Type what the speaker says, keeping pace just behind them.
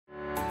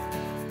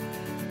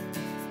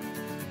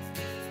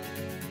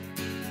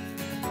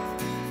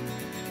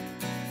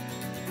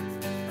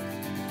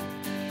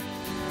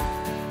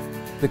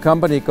The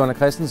company Henrik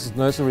Christensen's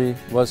Nursery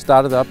was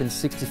started up in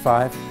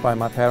 '65 by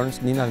my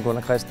parents, Nina and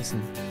Henrik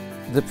Christensen.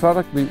 The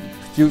product we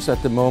produce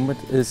at the moment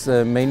is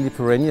mainly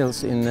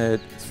perennials in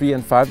 3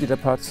 and 5 liter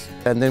pots,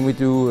 and then we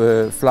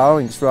do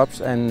flowering shrubs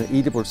and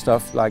eatable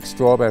stuff like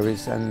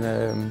strawberries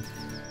and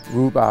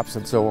rhubarbs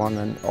and so on,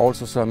 and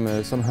also some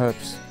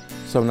herbs.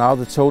 So now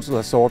the total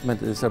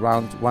assortment is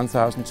around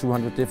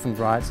 1,200 different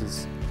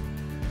varieties.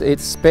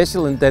 It's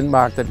special in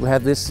Denmark that we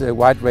have this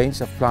wide range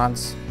of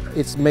plants.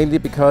 It's mainly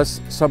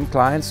because some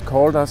clients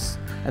called us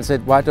and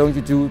said, why don't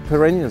you do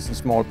perennials in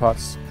small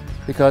pots?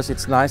 Because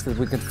it's nice that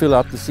we can fill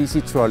up the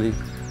CC trolley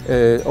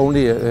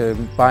only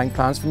buying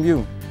plants from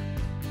you.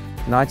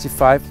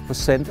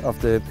 95%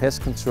 of the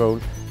pest control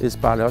is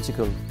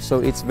biological, so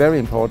it's very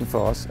important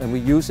for us, and we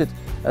use it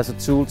as a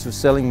tool to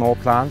selling more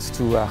plants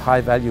to a high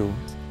value.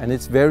 And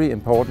it's very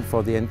important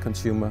for the end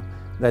consumer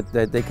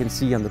that they can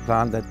see on the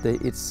plant that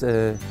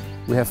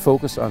we have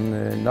focus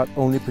on not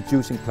only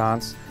producing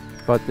plants,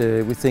 but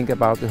we think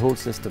about the whole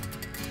system.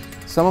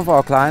 Some of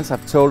our clients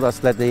have told us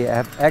that they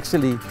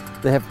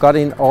have got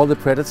in all the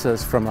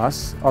predators from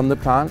us on the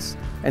plants,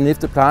 and if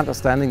the plant are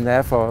standing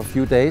there for a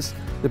few days,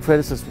 the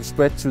predators will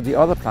spread to the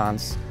other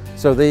plants.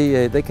 So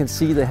they can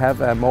see they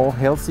have a more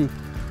healthy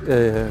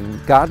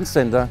garden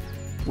center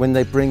when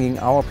they bring in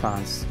our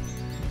plants.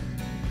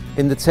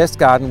 In the test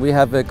garden we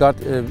have got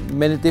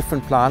many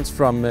different plants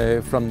from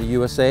the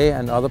USA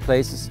and other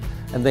places,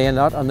 and they are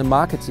not on the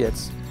market yet.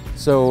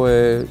 So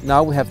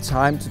now we have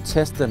time to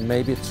test them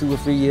maybe 2 or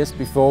 3 years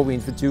before we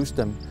introduce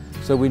them.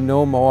 So we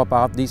know more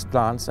about these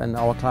plants, and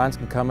our clients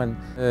can come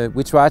and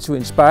we try to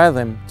inspire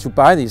them to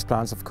buy these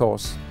plants, of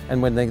course.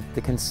 And when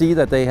they can see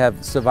that they have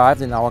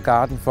survived in our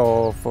garden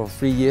for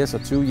 3 years or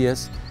 2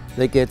 years,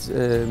 they get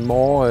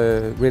more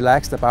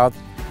relaxed about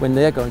when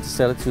they are going to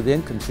sell it to the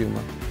end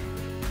consumer.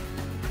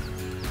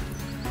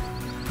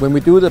 When we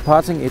do the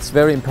potting, it's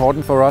very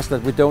important for us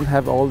that we don't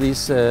have all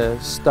these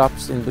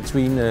stops in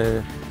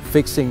between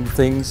fixing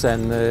things,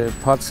 and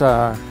pots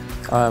are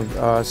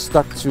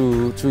stuck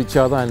to each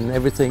other and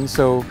everything.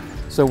 So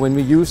when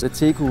we use a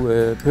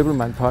TEKU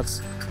Pöppelmann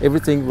pots,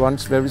 everything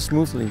runs very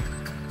smoothly.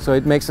 So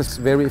it makes us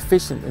very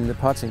efficient in the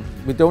potting.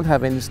 We don't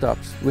have any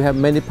stops. We have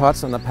many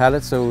pots on a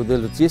pallet, so the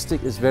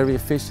logistic is very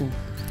efficient.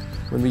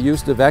 When we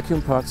use the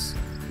vacuum pots,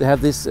 they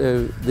have this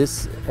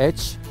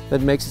edge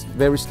that makes it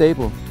very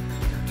stable.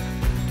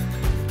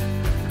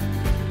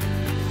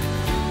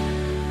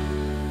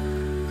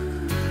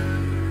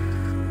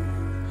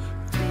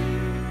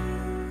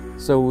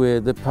 So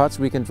the pots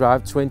we can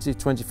drive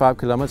 20-25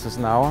 kilometers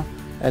an hour,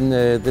 and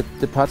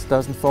the pots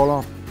doesn't fall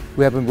off.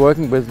 We have been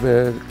working with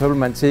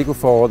Pöppelmann TEKU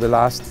for the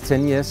last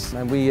 10 years,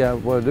 and we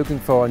were looking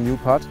for a new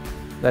pot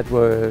that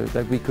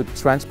we could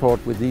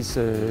transport with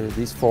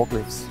these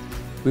forklifts.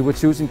 We were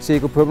choosing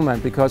TEKU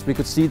Pöppelmann because we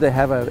could see they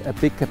have a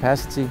big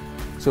capacity.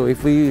 So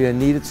if we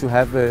needed to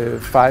have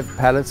 5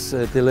 pallets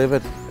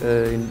delivered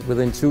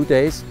within 2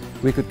 days,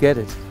 we could get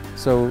it.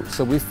 So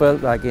we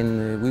felt like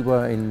we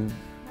were in,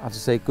 I have to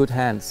say, good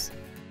hands.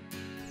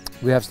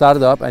 We have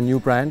started up a new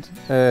brand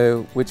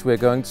which we're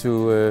going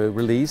to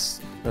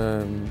release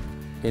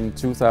in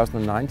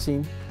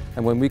 2019.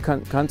 And when we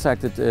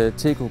contacted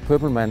TEKU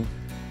Pöppelmann,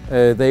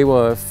 they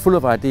were full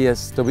of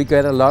ideas. So we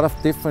got a lot of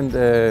different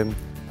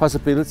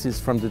possibilities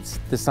from the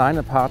design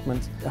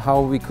department, how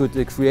we could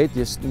create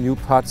this new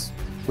pot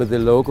with the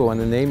logo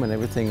and the name and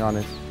everything on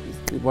it.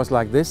 It was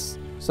like this.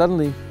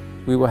 Suddenly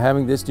we were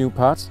having this new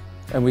pot,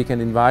 and we can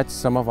invite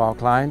some of our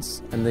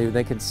clients, and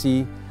they can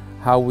see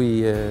how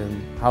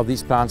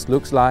these plants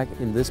looks like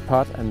in this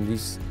pot, and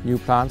these new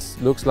plants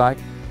looks like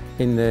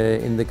in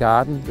the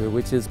garden,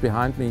 which is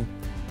behind me.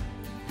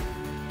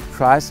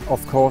 Price,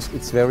 of course,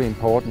 it's very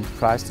important,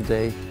 price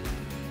today.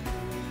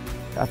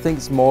 I think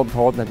it's more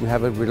important that we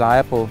have a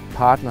reliable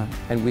partner,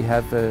 and we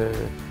have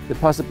the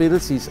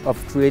possibilities of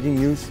creating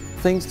new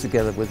things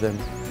together with them.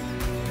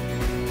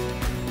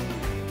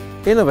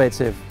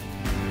 Innovative.